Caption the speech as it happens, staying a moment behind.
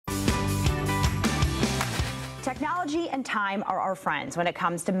Technology and time are our friends when it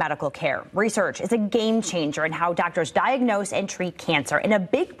comes to medical care. Research is a game changer in how doctors diagnose and treat cancer, and a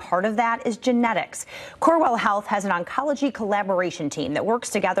big part of that is genetics. Corewell Health has an oncology collaboration team that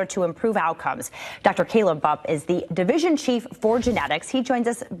works together to improve outcomes. Dr. Caleb Bupp is the division chief for genetics. He joins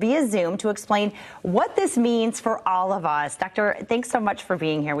us via Zoom to explain what this means for all of us. Doctor, thanks so much for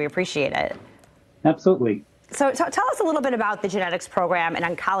being here. We appreciate it. Absolutely. So tell us a little bit about the genetics program and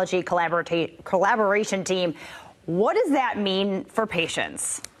oncology collaboration team. What does that mean for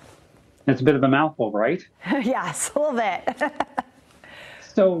patients? It's a bit of a mouthful, right? Yes, a little bit.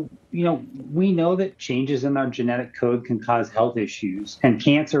 So, we know that changes in our genetic code can cause health issues, and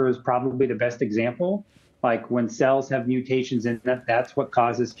cancer is probably the best example. Like when cells have mutations in it, that's what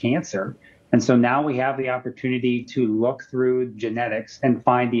causes cancer. And so now we have the opportunity to look through genetics and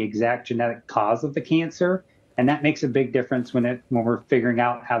find the exact genetic cause of the cancer. And that makes a big difference when we're figuring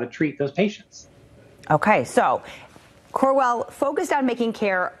out how to treat those patients. Okay, so Corewell focused on making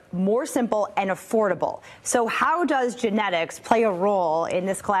care more simple and affordable. So how does genetics play a role in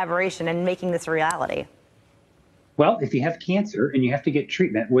this collaboration and making this a reality? Well, if you have cancer and you have to get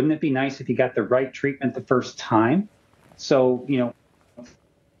treatment, wouldn't it be nice if you got the right treatment the first time? So,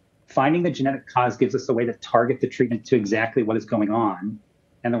 finding the genetic cause gives us a way to target the treatment to exactly what is going on.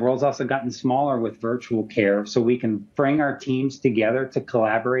 And the world's also gotten smaller with virtual care, so we can bring our teams together to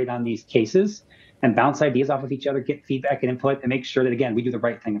collaborate on these cases and bounce ideas off of each other, get feedback and input, and make sure that, again, we do the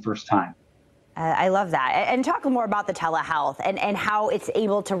right thing the first time. I love that. And talk more about the telehealth and how it's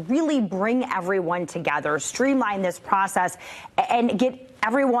able to really bring everyone together, streamline this process, and get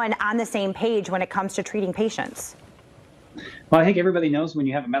everyone on the same page when it comes to treating patients. Well, I think everybody knows when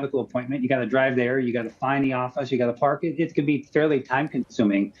you have a medical appointment, you got to drive there, you got to find the office, you got to park it. It can be fairly time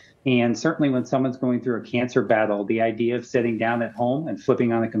consuming. And certainly when someone's going through a cancer battle, the idea of sitting down at home and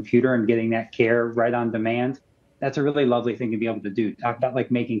flipping on a computer and getting that care right on demand, that's a really lovely thing to be able to do. Talk about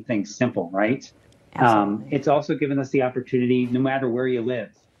like making things simple, right? It's also given us the opportunity, no matter where you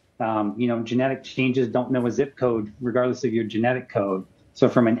live. Genetic changes don't know a zip code, regardless of your genetic code. So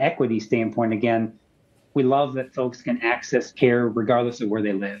from an equity standpoint, again, we love that folks can access care regardless of where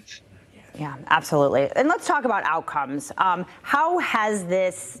they live. Yeah, absolutely. And let's talk about outcomes. How has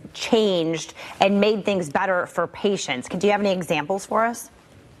this changed and made things better for patients? Do you have any examples for us?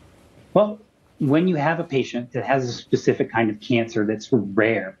 Well, when you have a patient that has a specific kind of cancer that's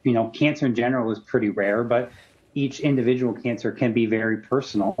rare, cancer in general is pretty rare, but each individual cancer can be very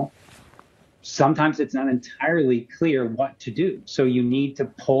personal. Sometimes it's not entirely clear what to do. So you need to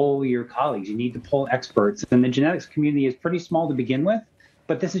poll your colleagues, you need to poll experts. And the genetics community is pretty small to begin with,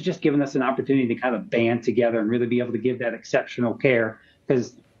 but this has just given us an opportunity to kind of band together and really be able to give that exceptional care,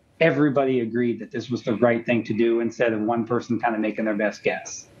 because everybody agreed that this was the right thing to do instead of one person kind of making their best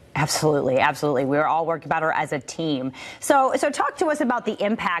guess. Absolutely, absolutely. We're all working better as a team. So talk to us about the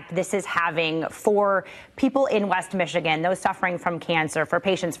impact this is having for people in West Michigan, those suffering from cancer, for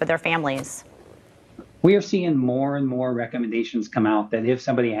patients, for their families. We are seeing more and more recommendations come out that if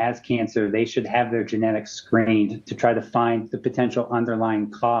somebody has cancer, they should have their genetics screened to try to find the potential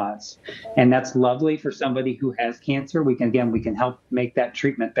underlying cause. And that's lovely for somebody who has cancer. We can help make that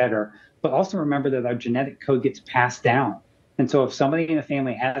treatment better. But also remember that our genetic code gets passed down. And so if somebody in a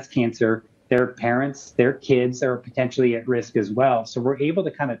family has cancer, their parents, their kids are potentially at risk as well. So we're able to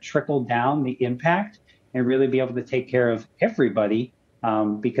kind of trickle down the impact and really be able to take care of everybody.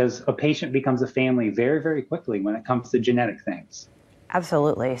 Because a patient becomes a family very, very quickly when it comes to genetic things.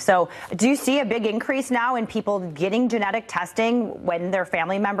 Absolutely. So do you see a big increase now in people getting genetic testing when their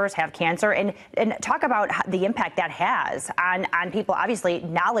family members have cancer? And talk about the impact that has on people. Obviously,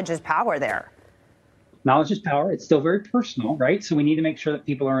 knowledge is power there. Knowledge is power. It's still very personal, right? So we need to make sure that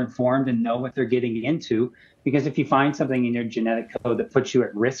people are informed and know what they're getting into. Because if you find something in your genetic code that puts you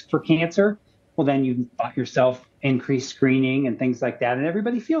at risk for cancer, well, then you bought yourself increased screening and things like that. And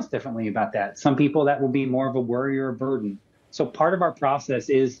everybody feels differently about that. Some people that will be more of a worry or a burden. So part of our process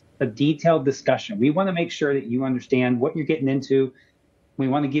is a detailed discussion. We want to make sure that you understand what you're getting into. We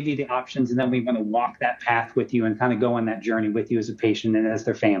want to give you the options, and then we want to walk that path with you and kind of go on that journey with you as a patient and as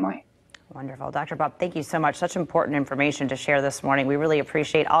their family. Wonderful. Dr. Bupp, thank you so much. Such important information to share this morning. We really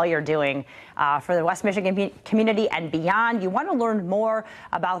appreciate all you're doing for the West Michigan community and beyond. You want to learn more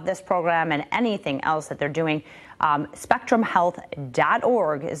about this program and anything else that they're doing,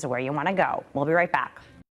 spectrumhealth.org is where you want to go. We'll be right back.